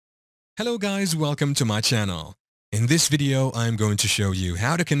Hello guys, welcome to my channel. In this video, I'm going to show you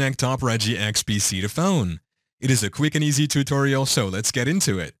how to connect Opera GX PC to phone. It is a quick and easy tutorial, so let's get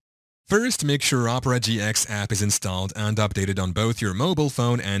into it. First, make sure Opera GX app is installed and updated on both your mobile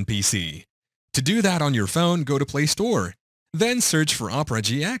phone and PC. To do that on your phone, go to Play Store. Then search for Opera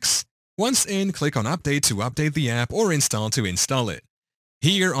GX. Once in, click on Update to update the app or Install to install it.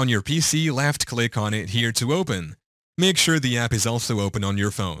 Here on your PC, left-click on it here to open. Make sure the app is also open on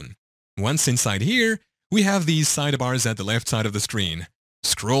your phone. Once inside here, we have these sidebars at the left side of the screen.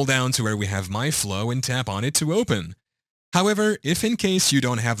 Scroll down to where we have My Flow and tap on it to open. However, if in case you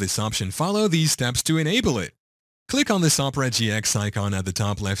don't have this option, follow these steps to enable it. Click on this Opera GX icon at the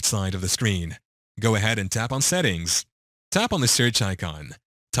top left side of the screen. Go ahead and tap on Settings. Tap on the search icon.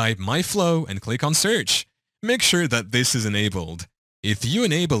 Type My Flow and click on Search. Make sure that this is enabled. If you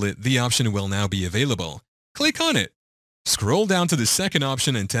enable it, the option will now be available. Click on it. Scroll down to the second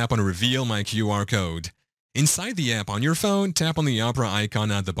option and tap on Reveal My QR Code. Inside the app on your phone, tap on the Opera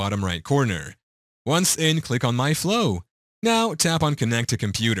icon at the bottom right corner. Once in, click on My Flow. Now tap on Connect to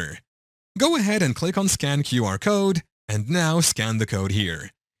Computer. Go ahead and click on Scan QR Code, and now scan the code here.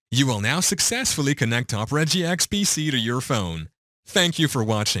 You will now successfully connect Opera GX PC to your phone. Thank you for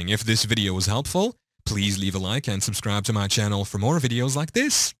watching. If this video was helpful, please leave a like and subscribe to my channel for more videos like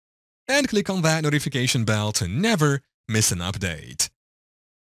this. And click on that notification bell to never miss an update.